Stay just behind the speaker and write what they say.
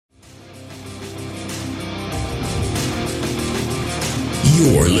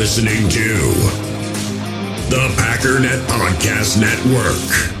You're listening to the Packernet Podcast Network.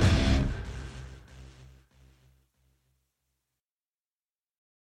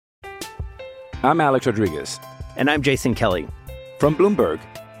 I'm Alex Rodriguez. And I'm Jason Kelly. From Bloomberg,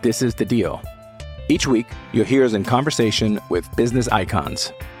 this is The Deal. Each week, you'll hear us in conversation with business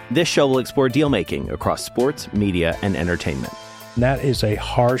icons. This show will explore deal-making across sports, media, and entertainment. That is a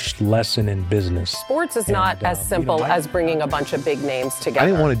harsh lesson in business. Sports is not as simple as bringing a bunch of big names together. I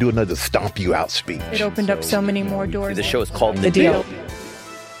didn't want to do another stomp you out speech. It opened up so many more doors. The show is called The Deal.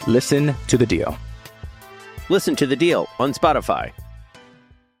 Listen to The Deal. Listen to The Deal on Spotify.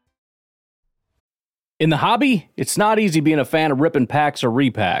 In the hobby, it's not easy being a fan of ripping packs or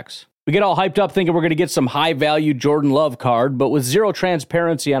repacks. We get all hyped up thinking we're going to get some high-value Jordan Love card, but with zero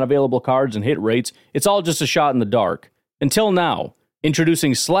transparency on available cards and hit rates, it's all just a shot in the dark. Until now,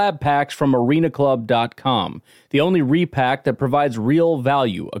 introducing slab packs from arenaclub.com, the only repack that provides real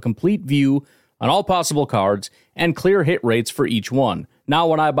value, a complete view on all possible cards, and clear hit rates for each one. Now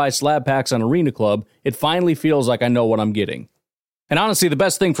when I buy slab packs on Arena Club, it finally feels like I know what I'm getting. And honestly, the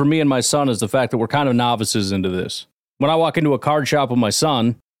best thing for me and my son is the fact that we're kind of novices into this. When I walk into a card shop with my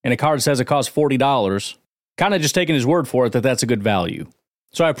son, and a card says it costs $40, kind of just taking his word for it that that's a good value.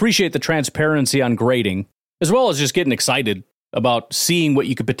 So I appreciate the transparency on grading, as well as just getting excited about seeing what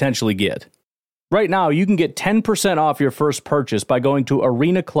you could potentially get. Right now, you can get 10% off your first purchase by going to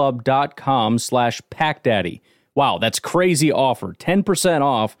arenaclub.com/packdaddy. Wow, that's crazy offer. 10%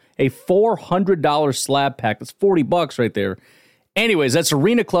 off a $400 slab pack. That's $40 right there. Anyways, that's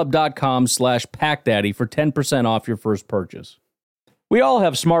arenaclub.com/packdaddy for 10% off your first purchase. We all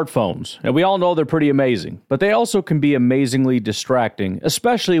have smartphones, and we all know they're pretty amazing, but they also can be amazingly distracting,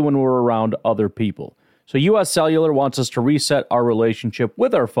 especially when we're around other people. So US Cellular wants us to reset our relationship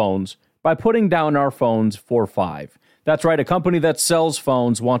with our phones by putting down our phones for $5. That's right, a company that sells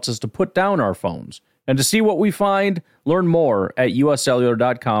phones wants us to put down our phones. And to see what we find, learn more at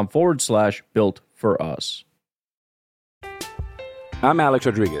uscellular.com/built for us. I'm Alex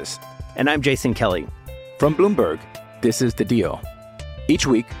Rodriguez. And I'm Jason Kelly. From Bloomberg, this is The Deal. Each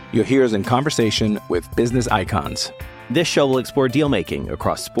week, you'll hear us in conversation with business icons. This show will explore deal-making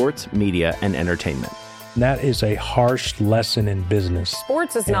across sports, media, and entertainment. That is a harsh lesson in business.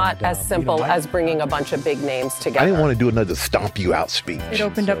 Sports is not as simple as bringing a bunch of big names together. I didn't want to do another stomp you out speech. It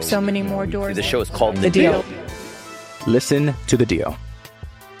opened up so many more doors. The show is called The Deal. Listen to The Deal.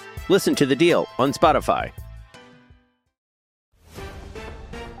 Listen to The Deal on Spotify.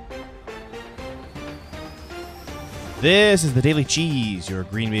 This is the Daily Cheese, your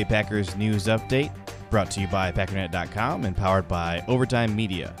Green Bay Packers news update, brought to you by Packernet.com and powered by Overtime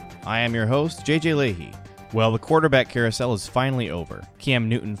Media. I am your host, JJ Leahy. Well, the quarterback carousel is finally over. Cam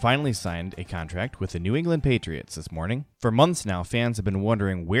Newton finally signed a contract with the New England Patriots this morning. For months now, fans have been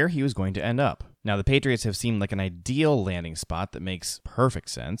wondering where he was going to end up. Now, the Patriots have seemed like an ideal landing spot that makes perfect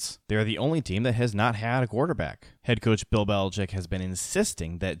sense. They're the only team that has not had a quarterback. Head coach Bill Belichick has been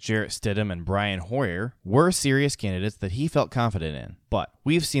insisting that Jarrett Stidham and Brian Hoyer were serious candidates that he felt confident in. But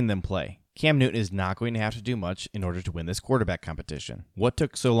we've seen them play. Cam Newton is not going to have to do much in order to win this quarterback competition. What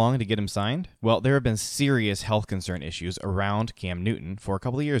took so long to get him signed? Well, there have been serious health concern issues around Cam Newton for a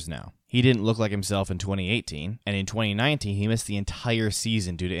couple of years now. He didn't look like himself in 2018, and in 2019, he missed the entire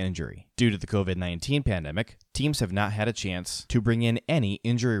season due to injury. Due to the COVID-19 pandemic, teams have not had a chance to bring in any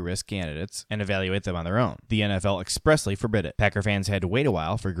injury risk candidates and evaluate them on their own. The NFL expressly forbid it. Packer fans had to wait a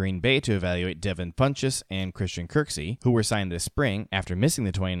while for Green Bay to evaluate Devin Funchess and Christian Kirksey, who were signed this spring after missing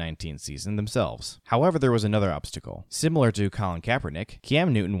the 2019 season themselves. However, there was another obstacle. Similar to Colin Kaepernick,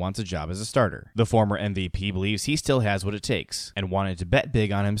 Cam Newton wants a job as a starter. The former MVP believes he still has what it takes and wanted to bet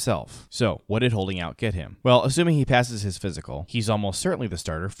big on himself. So, what did holding out get him? Well, assuming he passes his physical, he's almost certainly the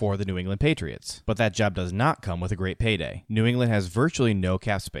starter for the New England Patriots. But that job does not come with a great payday. New England has virtually no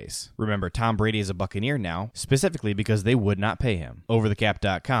cap space. Remember, Tom Brady is a Buccaneer now, specifically because they would not pay him.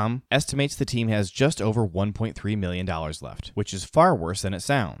 Overthecap.com estimates the team has just over $1.3 million left, which is far worse than it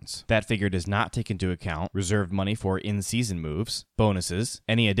sounds. That figure does not take into account reserved money for in-season moves, bonuses,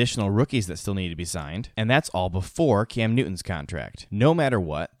 any additional rookies that still need to be signed, and that's all before Cam Newton's contract. No matter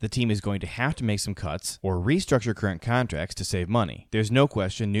what, the team is going to have to make some cuts or restructure current contracts to save money. There's no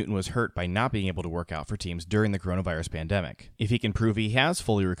question Newton was hurt by not being able to work out for teams during the coronavirus pandemic. If he can prove he has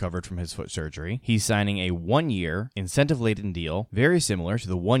fully recovered from his foot surgery, he's signing a 1-year, incentive-laden deal very similar to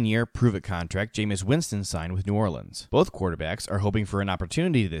the 1-year prove-it contract Jameis Winston signed with New Orleans. Both quarterbacks are hoping for an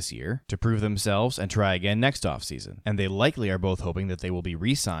opportunity this year to prove themselves and try again next offseason, and they likely are both hoping that they will be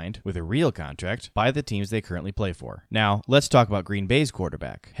re-signed with a real contract by the teams they currently play for. Now, let's talk about Green Bay's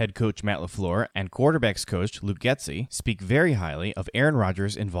quarterback. Head coach Matt LaFleur and quarterbacks coach Luke Getsy speak very highly of Aaron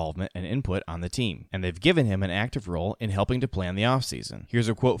Rodgers' involvement and input on the team, and they've given him an active role in helping to plan the offseason. Here's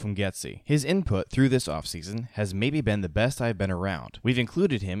a quote from Getsy. "His input through this offseason has maybe been the best I've been around. We've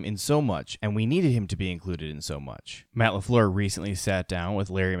included him in so much, and we needed him to be included in so much." Matt LaFleur recently sat down with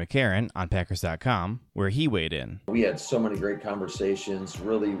Larry McCarron on Packers.com, where he weighed in. We had so many great conversations,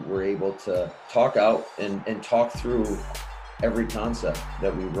 really were able to talk out and talk through every concept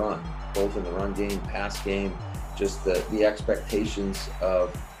that we run, both in the run game, pass game, just the expectations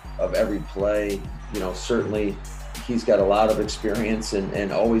of every play. Certainly he's got a lot of experience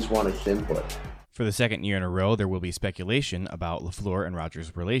and always wanted input. For the second year in a row, there will be speculation about LaFleur and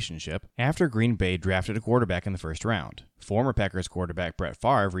Rodgers' relationship after Green Bay drafted a quarterback in the first round. Former Packers quarterback Brett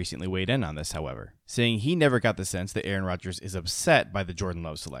Favre recently weighed in on this, however, saying he never got the sense that Aaron Rodgers is upset by the Jordan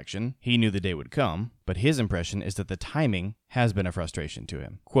Love selection. He knew the day would come, but his impression is that the timing has been a frustration to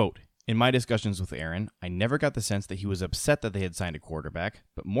him. Quote, "In my discussions with Aaron, I never got the sense that he was upset that they had signed a quarterback,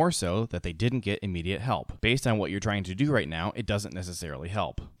 but more so that they didn't get immediate help. Based on what you're trying to do right now, it doesn't necessarily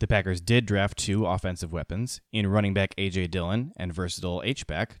help." The Packers did draft 2 offensive weapons in running back A.J. Dillon and versatile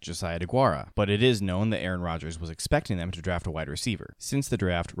H-back Josiah DeGuara, but it is known that Aaron Rodgers was expecting them to draft a wide receiver. Since the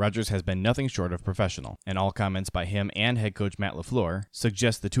draft, Rodgers has been nothing short of professional, and all comments by him and head coach Matt LaFleur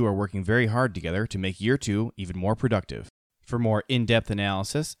suggest the two are working very hard together to make year 2 even more productive. For more in-depth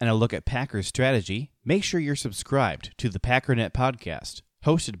analysis and a look at Packers strategy, make sure you're subscribed to the Packernet podcast,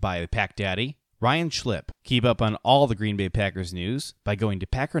 hosted by Pack Daddy, Ryan Schlip. Keep up on all the Green Bay Packers news by going to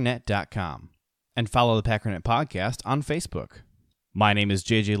Packernet.com. And follow the Packernet podcast on Facebook. My name is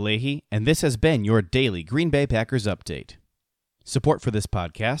JJ Leahy, and this has been your daily Green Bay Packers update. Support for this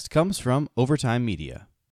podcast comes from Overtime Media.